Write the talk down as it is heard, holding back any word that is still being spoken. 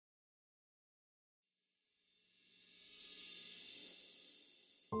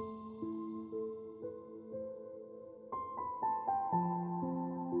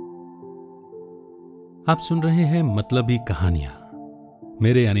आप सुन रहे हैं मतलबी कहानियां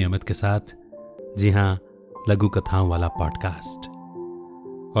मेरे यानी अमित के साथ। जी हां, लघु कथाओं वाला पॉडकास्ट।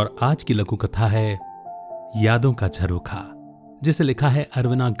 और आज की लघु कथा है यादों का झरोखा, जिसे लिखा है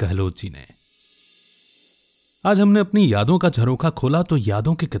अरविंद गहलोत जी ने। आज हमने अपनी यादों का झरोखा खोला तो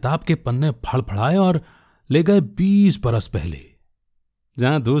यादों की किताब के पन्ने फड़फड़ाए और ले गए 20 बरस पहले,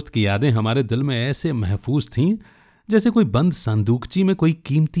 जहां दोस्त की यादें हमारे दिल में ऐसे महफूज थीं जैसे कोई बंद संदूकची में कोई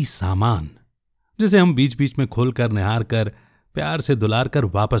कीमती सामान, जिसे हम बीच बीच में खोलकर निहार कर प्यार से दुलार कर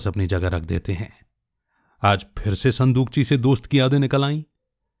वापस अपनी जगह रख देते हैं। आज फिर से संदूकची से दोस्त की यादें निकल आईं।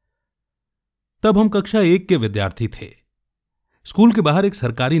 तब हम कक्षा 1 के विद्यार्थी थे। स्कूल के बाहर एक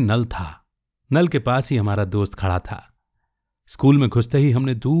सरकारी नल था। नल के पास ही हमारा दोस्त खड़ा था। स्कूल में घुसते ही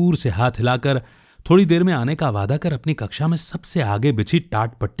हमने दूर से हाथ हिलाकर थोड़ी देर में आने का वादा कर अपनी कक्षा में सबसे आगे बिछी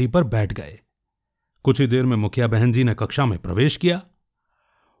टाट पट्टी पर बैठ गए। कुछ ही देर में मुखिया बहन जी ने कक्षा में प्रवेश किया।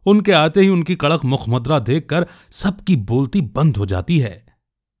 उनके आते ही उनकी कड़क मुखमुद्रा देखकर सबकी बोलती बंद हो जाती है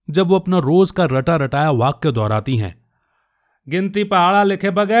जब वो अपना रोज का रटा रटाया वाक्य दोहराती हैं। गिनती पहाड़ा लिखे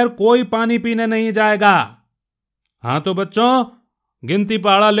बगैर कोई पानी पीने नहीं जाएगा। हां तो बच्चों, गिनती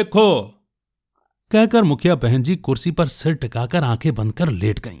पहाड़ा लिखो। कहकर मुखिया बहन जी कुर्सी पर सिर टिकाकर आंखें बंद कर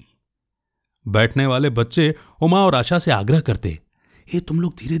लेट गईं। बैठने वाले बच्चे उमा और आशा से आग्रह करते, ये तुम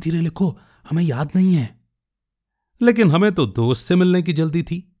लोग धीरे धीरे लिखो, हमें याद नहीं है। लेकिन हमें तो दोस्त से मिलने की जल्दी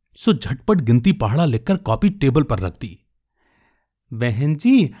थी, सो झटपट गिनती पहाड़ा लिखकर कॉपी टेबल पर रख दी। बहन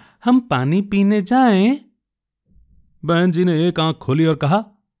जी, हम पानी पीने जाएं? बहन जी ने एक आंख खोली और कहा,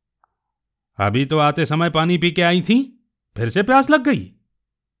 अभी तो आते समय पानी पी के आई थी, फिर से प्यास लग गई।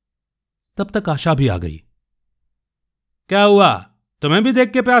 तब तक आशा भी आ गई। क्या हुआ, तुम्हें भी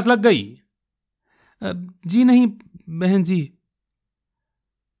देख के प्यास लग गई? जी नहीं बहन जी।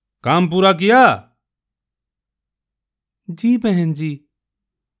 काम पूरा किया? जी बहन जी।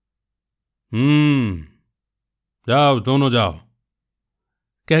 जाओ दोनों जाओ,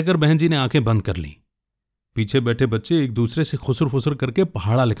 कहकर बहन जी ने आंखें बंद कर लीं। पीछे बैठे बच्चे एक दूसरे से खुसर फुसर करके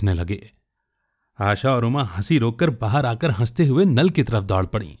पहाड़ा लिखने लगे। आशा और उमा हंसी रोककर बाहर आकर हंसते हुए नल की तरफ दौड़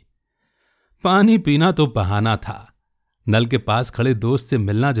पड़ी। पानी पीना तो बहाना था, नल के पास खड़े दोस्त से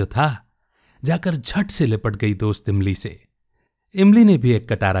मिलना जो था, जाकर झट से लिपट गई दोस्त इमली से। इमली ने भी एक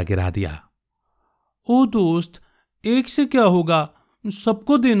कटारा गिरा दिया। ओ दोस्त, एक से क्या होगा,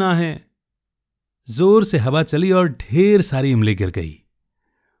 सबको देना है। जोर से हवा चली और ढेर सारी इमली गिर गई।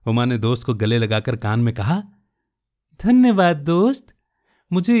 उमा ने दोस्त को गले लगाकर कान में कहा, धन्यवाद दोस्त,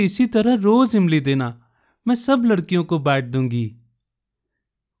 मुझे इसी तरह रोज इमली देना, मैं सब लड़कियों को बांट दूंगी।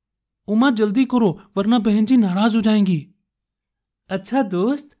 उमा जल्दी करो वरना बहन जी नाराज हो जाएंगी। अच्छा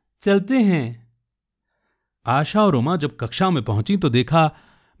दोस्त, चलते हैं। आशा और उमा जब कक्षा में पहुंची तो देखा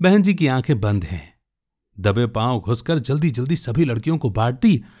बहन जी की आंखें बंद हैं। दबे पांव घुसकर जल्दी जल्दी सभी लड़कियों को बांट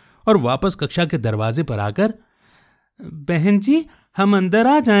दी और वापस कक्षा के दरवाजे पर आकर, बहन जी हम अंदर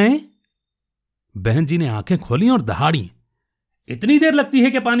आ जाएं? बहन जी ने आंखें खोली और दहाड़ी, इतनी देर लगती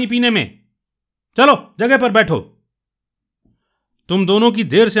है कि पानी पीने में? चलो जगह पर बैठो। तुम दोनों की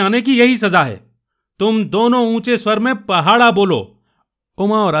देर से आने की यही सजा है। तुम दोनों ऊंचे स्वर में पहाड़ा बोलो।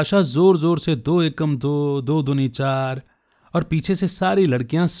 उमा और आशा जोर जोर से 2 एकम 2, 2 दूनी 4 और पीछे से सारी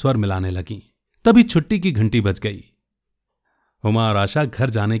लड़कियां स्वर मिलाने लगीं। तभी छुट्टी की घंटी बज गई। उमा और आशा घर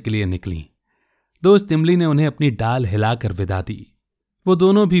जाने के लिए निकली। दोस्त इमली ने उन्हें अपनी डाल हिलाकर विदा दी। वो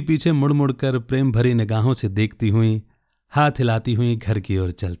दोनों भी पीछे मुड़ मुड़ कर प्रेम भरी निगाहों से देखती हुई, हाथ हिलाती हुई घर की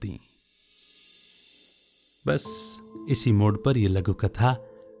ओर चलती। बस इसी मोड़ पर यह लघु कथा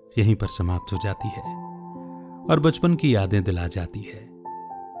यहीं पर समाप्त हो जाती है और बचपन की यादें दिला जाती है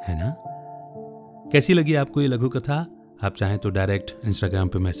ना? कैसी लगी आपको ये लघु कथा? आप चाहें तो डायरेक्ट इंस्टाग्राम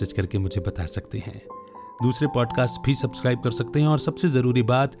पे मैसेज करके मुझे बता सकते हैं। दूसरे पॉडकास्ट भी सब्सक्राइब कर सकते हैं और सबसे जरूरी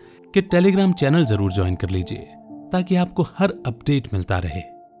बात कि टेलीग्राम चैनल जरूर ज्वाइन कर लीजिए ताकि आपको हर अपडेट मिलता रहे।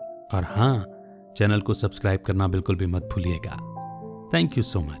 और हां, चैनल को सब्सक्राइब करना बिल्कुल भी मत भूलिएगा। Thank you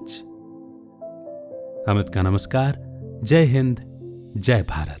so much. Amit का नमस्कार। जय हिंद, जय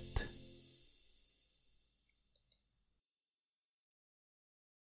भारत।